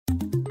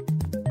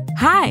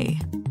Hi!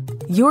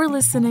 You're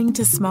listening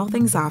to Small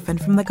Things Often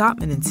from the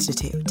Gottman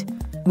Institute,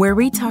 where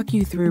we talk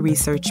you through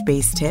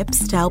research-based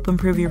tips to help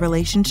improve your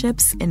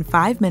relationships in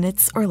 5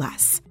 minutes or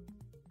less.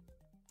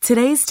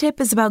 Today's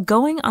tip is about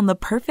going on the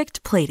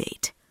perfect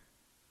playdate.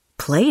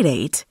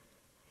 Playdate?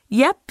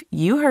 Yep,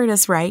 you heard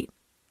us right.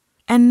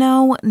 And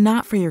no,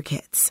 not for your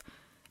kids.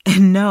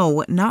 And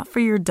no, not for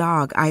your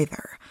dog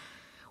either.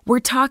 We're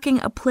talking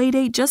a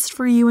playdate just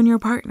for you and your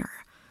partner.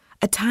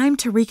 A time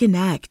to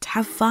reconnect,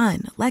 have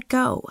fun, let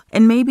go,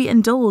 and maybe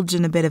indulge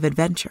in a bit of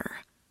adventure.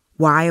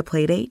 Why a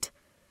playdate?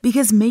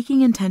 Because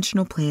making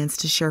intentional plans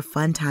to share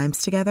fun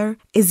times together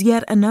is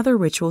yet another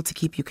ritual to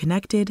keep you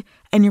connected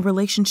and your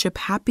relationship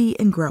happy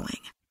and growing.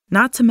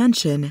 Not to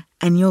mention,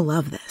 and you'll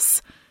love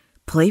this,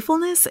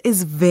 playfulness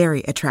is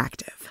very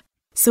attractive.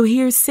 So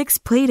here's 6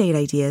 playdate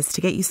ideas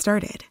to get you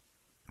started.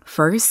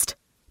 First,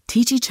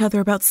 teach each other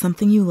about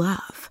something you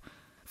love.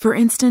 For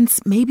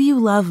instance, maybe you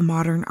love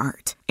modern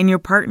art and your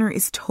partner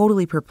is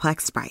totally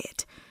perplexed by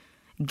it.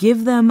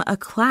 Give them a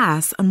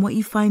class on what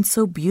you find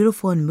so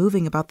beautiful and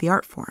moving about the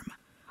art form.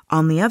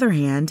 On the other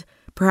hand,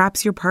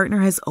 perhaps your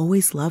partner has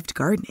always loved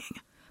gardening.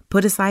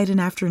 Put aside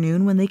an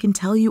afternoon when they can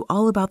tell you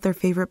all about their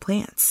favorite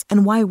plants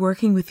and why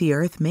working with the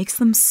earth makes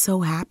them so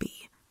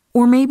happy.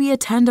 Or maybe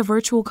attend a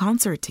virtual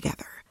concert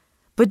together.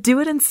 But do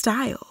it in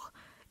style.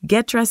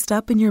 Get dressed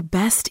up in your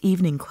best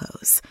evening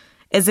clothes,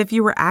 as if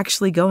you were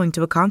actually going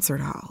to a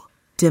concert hall.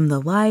 Dim the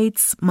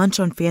lights, munch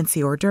on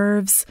fancy hors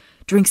d'oeuvres,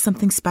 drink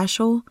something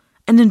special,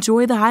 and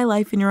enjoy the high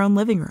life in your own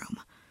living room.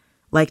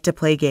 Like to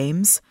play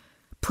games?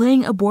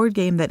 Playing a board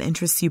game that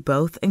interests you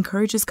both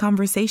encourages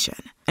conversation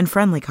and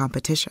friendly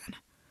competition.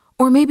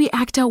 Or maybe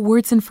act out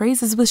words and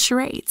phrases with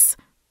charades.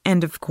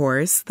 And of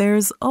course,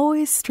 there's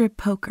always strip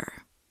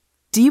poker.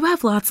 Do you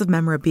have lots of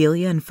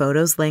memorabilia and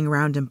photos laying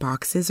around in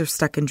boxes or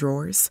stuck in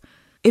drawers?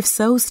 If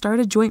so, start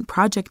a joint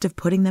project of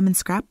putting them in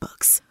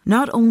scrapbooks.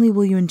 Not only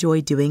will you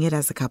enjoy doing it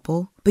as a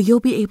couple, but you'll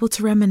be able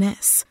to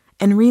reminisce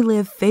and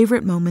relive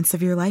favorite moments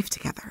of your life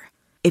together.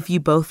 If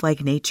you both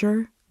like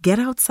nature, get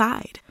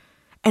outside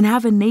and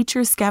have a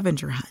nature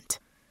scavenger hunt.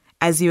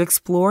 As you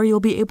explore,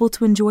 you'll be able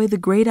to enjoy the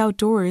great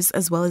outdoors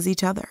as well as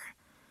each other.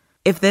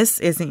 If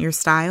this isn't your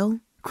style,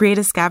 create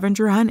a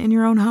scavenger hunt in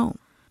your own home.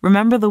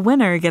 Remember, the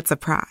winner gets a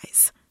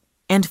prize.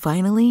 And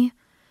finally,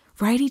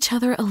 write each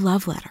other a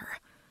love letter.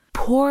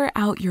 Pour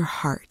out your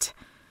heart.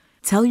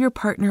 Tell your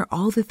partner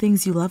all the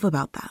things you love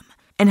about them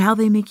and how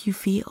they make you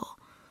feel.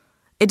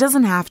 It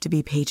doesn't have to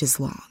be pages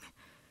long.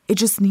 It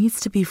just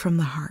needs to be from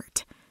the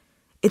heart.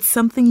 It's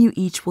something you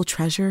each will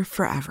treasure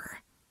forever.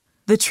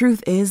 The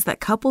truth is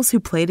that couples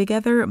who play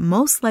together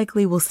most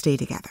likely will stay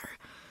together.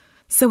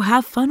 So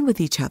have fun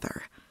with each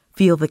other.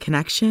 Feel the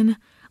connection,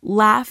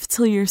 laugh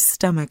till your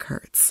stomach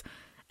hurts,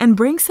 and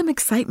bring some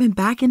excitement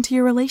back into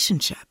your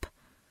relationship.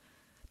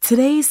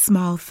 Today's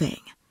small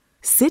thing.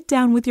 Sit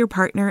down with your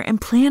partner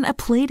and plan a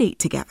playdate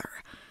together.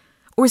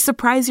 Or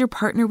surprise your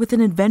partner with an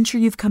adventure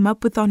you've come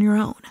up with on your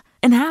own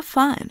and have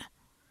fun.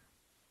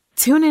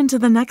 Tune in to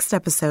the next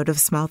episode of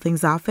Small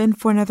Things Often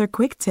for another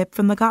quick tip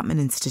from the Gottman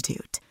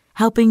Institute,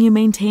 helping you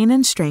maintain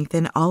and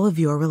strengthen all of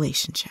your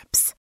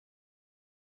relationships.